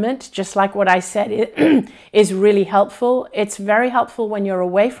environment, just like what I said is really helpful. It's very helpful when you're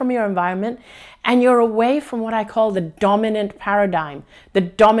away from your environment and you're away from what I call the dominant paradigm, the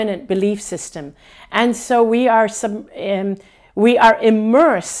dominant belief system. And so we are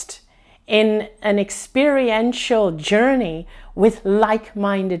immersed in an experiential journey with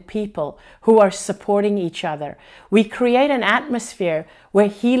like-minded people who are supporting each other. We create an atmosphere where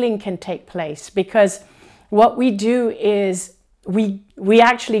healing can take place, because what we do is we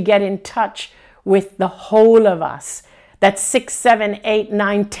actually get in touch with the whole of us, that 6, 7, 8,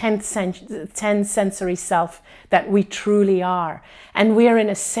 9, 10 sensory self that we truly are. And we are in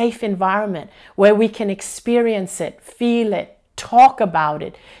a safe environment where we can experience it, feel it, talk about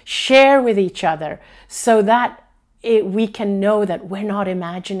it, share with each other, so that we can know that we're not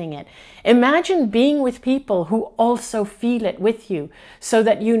imagining it. Imagine being with people who also feel it with you, so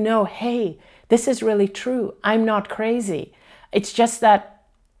that you know, hey, this is really true. I'm not crazy. It's just that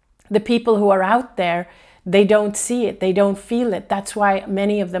the people who are out there, they don't see it. They don't feel it. That's why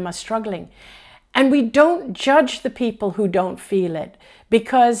many of them are struggling. And we don't judge the people who don't feel it,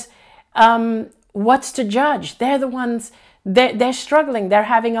 because what's to judge? They're the ones, they're struggling. They're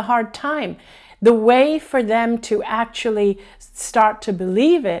having a hard time. The way for them to actually start to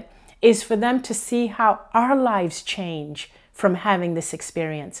believe it is for them to see how our lives change from having this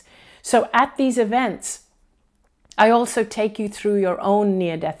experience. So at these events, I also take you through your own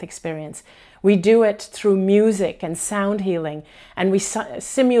near-death experience. We do it through music and sound healing, and we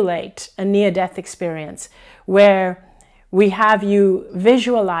simulate a near-death experience where we have you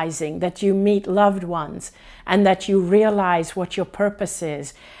visualizing that you meet loved ones and that you realize what your purpose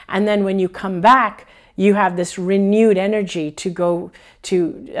is. And then when you come back, you have this renewed energy to go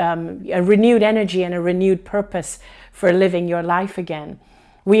to a renewed energy and a renewed purpose for living your life again.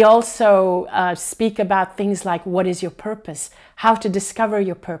 We also speak about things like, what is your purpose? How to discover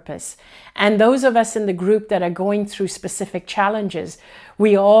your purpose. And those of us in the group that are going through specific challenges,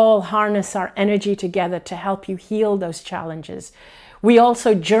 we all harness our energy together to help you heal those challenges. We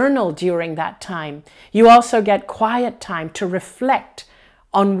also journal during that time. You also get quiet time to reflect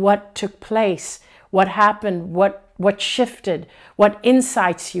on what took place, what happened, what shifted, what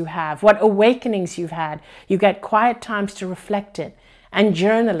insights you have, what awakenings you've had. You get quiet times to reflect it and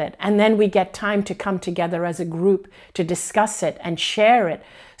journal it. And then we get time to come together as a group to discuss it and share it,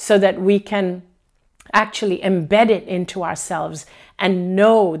 so that we can actually embed it into ourselves and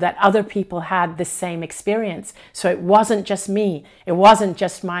know that other people had the same experience. So it wasn't just me. It wasn't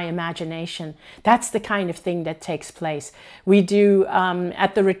just my imagination. That's the kind of thing that takes place. We do,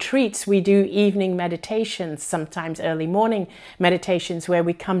 at the retreats, we do evening meditations, sometimes early morning meditations, where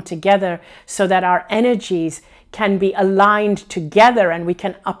we come together so that our energies can be aligned together and we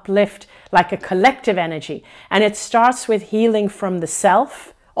can uplift like a collective energy. And it starts with healing from the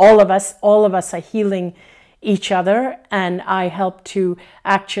self. All of us are healing each other, and I help to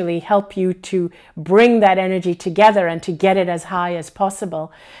actually help you to bring that energy together and to get it as high as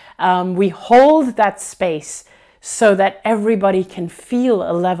possible. We hold that space so that everybody can feel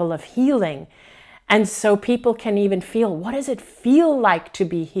a level of healing. And so people can even feel, what does it feel like to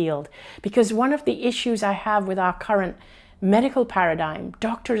be healed? Because one of the issues I have with our current medical paradigm,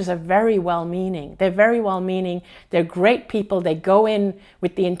 doctors are very well-meaning. They're very well-meaning. They're great people. They go in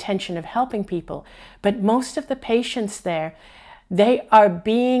with the intention of helping people. But most of the patients there, they are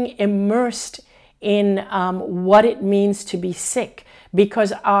being immersed in what it means to be sick,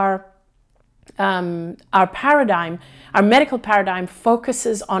 because our paradigm, our medical paradigm,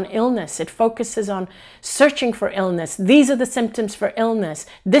 focuses on illness. It focuses on searching for illness. These are the symptoms for illness.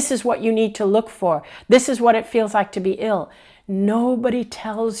 This is what you need to look for. This is what it feels like to be ill. Nobody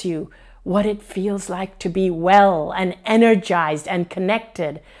tells you what it feels like to be well and energized and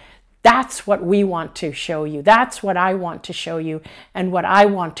connected. That's what we want to show you. That's what I want to show you, and what I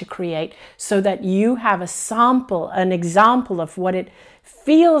want to create, so that you have a sample, an example of what it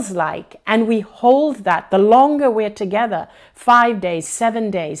feels like. And we hold that the longer we're together, 5 days,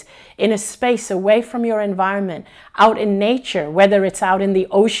 7 days, in a space away from your environment, out in nature, whether it's out in the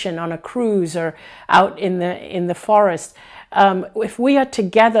ocean on a cruise or out in the forest. if we are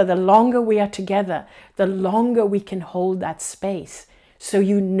together, the longer we are together, the longer we can hold that space. So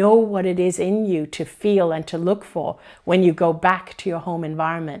you know what it is in you to feel and to look for when you go back to your home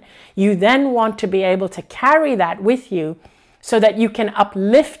environment. You then want to be able to carry that with you so that you can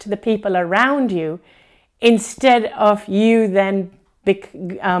uplift the people around you instead of you then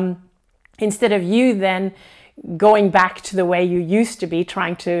going back to the way you used to be,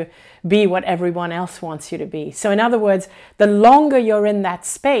 trying to be what everyone else wants you to be. So in other words, the longer you're in that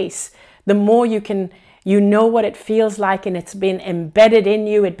space, the more you know what it feels like, and it's been embedded in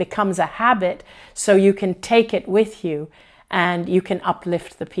you. It becomes a habit, so you can take it with you and you can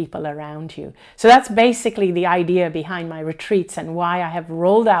uplift the people around you. So that's basically the idea behind my retreats and why I have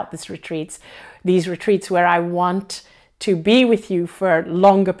rolled out these retreats where I want to be with you for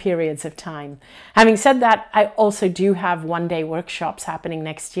longer periods of time. Having said that, I also do have one-day workshops happening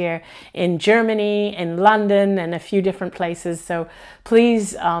next year in Germany, in London, and a few different places. So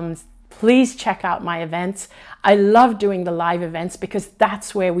please, please check out my events. I love doing the live events because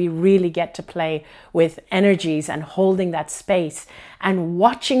that's where we really get to play with energies and holding that space and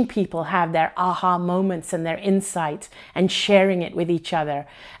watching people have their aha moments and their insights and sharing it with each other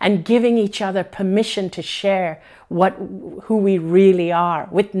and giving each other permission to share who we really are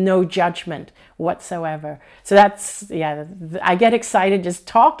with no judgment whatsoever. So that's, yeah, I get excited just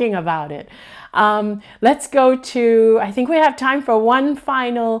talking about it. Let's go to, I think we have time for one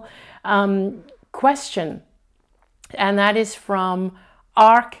final question, and that is from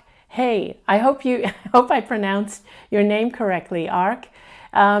Ark. Hey, I hope I pronounced your name correctly, Ark.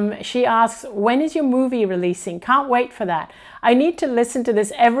 She asks, when is your movie releasing? Can't wait for that. I need to listen to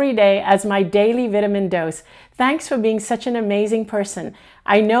this every day as my daily vitamin dose. Thanks for being such an amazing person.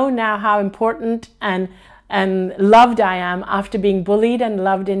 I know now how important and loved I am after being bullied and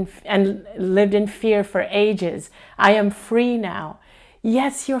lived in fear for ages. I am free now.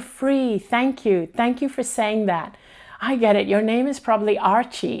 Yes, you're free. Thank you. Thank you for saying that. I get it. Your name is probably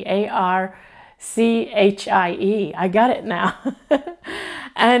Archie, A-R-C-H-I-E. I got it now.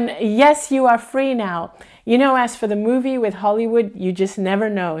 And yes, you are free now. You know, as for the movie with Hollywood, you just never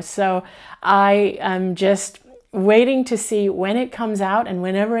know. So I am just waiting to see when it comes out, and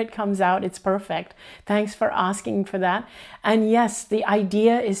whenever it comes out, it's perfect. Thanks for asking for that. And yes, the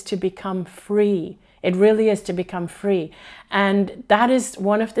idea is to become free. It really is to become free. And that is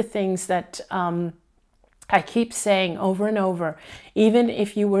one of the things that I keep saying over and over. Even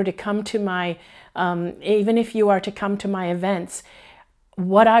if you were to come to my, even if you are to come to my events,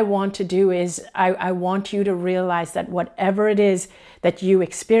 what I want to do is I want you to realize that whatever it is that you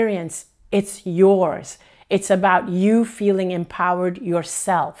experience, it's yours. It's about you feeling empowered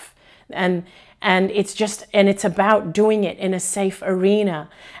yourself. And it's about doing it in a safe arena,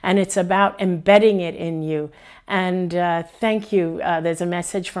 and it's about embedding it in you. And thank you. There's a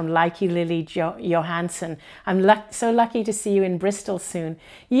message from Likey Lily Johansson. I'm so lucky to see you in Bristol soon.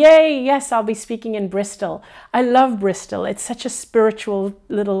 Yay! Yes, I'll be speaking in Bristol. I love Bristol. It's such a spiritual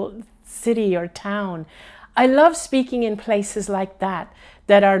little city or town. I love speaking in places like that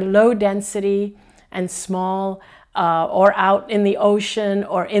are low density and small, or out in the ocean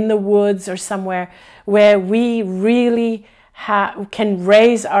or in the woods or somewhere where we really can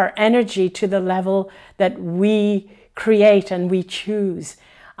raise our energy to the level that we create and we choose.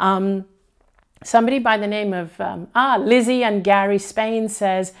 Somebody by the name of Lizzie and Gary Spain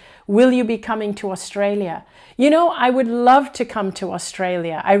says, will you be coming to Australia? You know, I would love to come to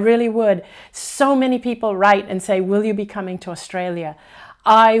Australia. I really would. So many people write and say, will you be coming to Australia?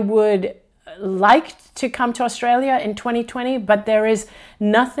 I would like to come to Australia in 2020, but there is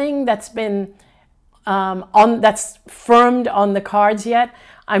nothing that's been that's firmed on the cards yet.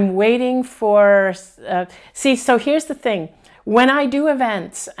 I'm waiting for so here's the thing. When I do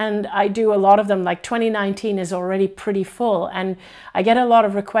events, and I do a lot of them, like 2019 is already pretty full, and I get a lot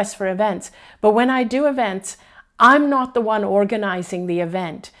of requests for events, but when I do events, I'm not the one organizing the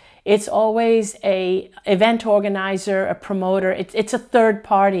event. It's always a event organizer, a promoter. It's a third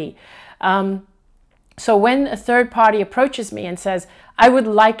party. So when a third party approaches me and says, I would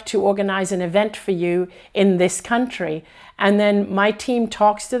like to organize an event for you in this country, and then my team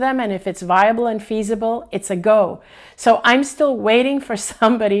talks to them, and if it's viable and feasible, it's a go. So I'm still waiting for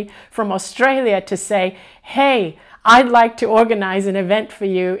somebody from Australia to say, hey, I'd like to organize an event for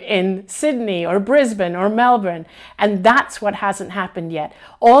you in Sydney or Brisbane or Melbourne. And that's what hasn't happened yet.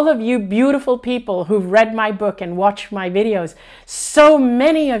 All of you beautiful people who've read my book and watched my videos, so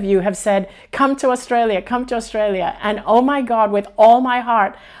many of you have said, come to Australia, come to Australia. And oh my God, with all my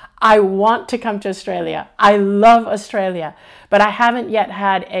heart, I want to come to Australia. I love Australia, but I haven't yet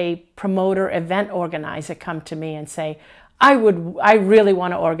had a promoter event organizer come to me and say, I really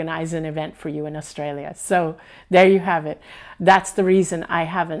want to organize an event for you in Australia. So there you have it. That's the reason I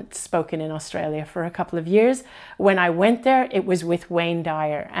haven't spoken in Australia for a couple of years. When I went there, it was with Wayne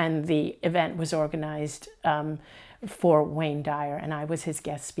Dyer, and the event was organized for Wayne Dyer, and I was his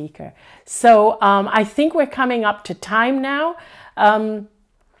guest speaker. So I think we're coming up to time now.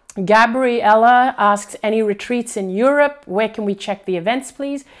 Gabriella asks, any retreats in Europe? Where can we check the events,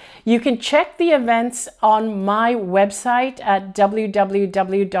 please? You can check the events on my website at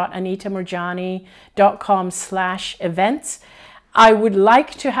www.anitamoorjani.com/events. I would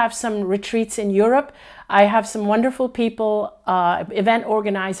like to have some retreats in Europe. I have some wonderful people, event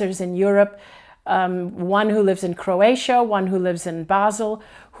organizers in Europe, one who lives in Croatia, one who lives in Basel,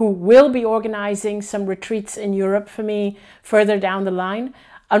 who will be organizing some retreats in Europe for me further down the line.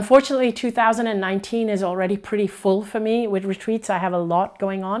 Unfortunately, 2019 is already pretty full for me with retreats. I have a lot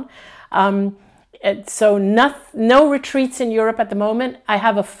going on. So no retreats in Europe at the moment. I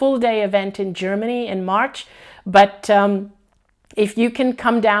have a full day event in Germany in March, but if you can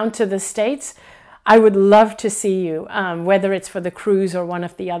come down to the States, I would love to see you, whether it's for the cruise or one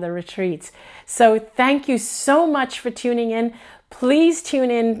of the other retreats. So thank you so much for tuning in. Please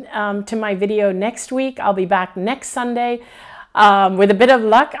tune in to my video next week. I'll be back next Sunday. With a bit of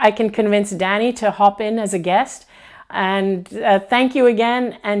luck, I can convince Danny to hop in as a guest. And thank you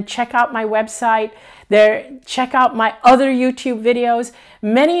again, and check out my website. Check out my other YouTube videos.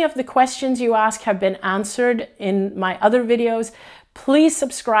 Many of the questions you ask have been answered in my other videos. Please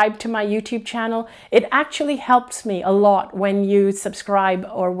subscribe to my YouTube channel. It actually helps me a lot when you subscribe,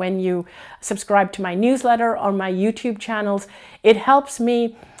 or when you subscribe to my newsletter or my YouTube channels. It helps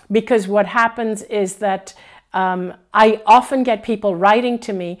me because what happens is that I often get people writing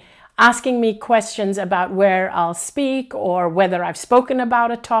to me, asking me questions about where I'll speak or whether I've spoken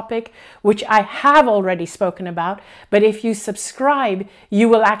about a topic, which I have already spoken about. But if you subscribe, you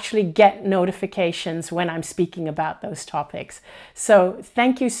will actually get notifications when I'm speaking about those topics. So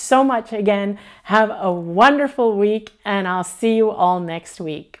thank you so much again. Have a wonderful week, and I'll see you all next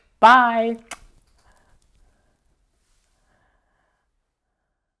week. Bye.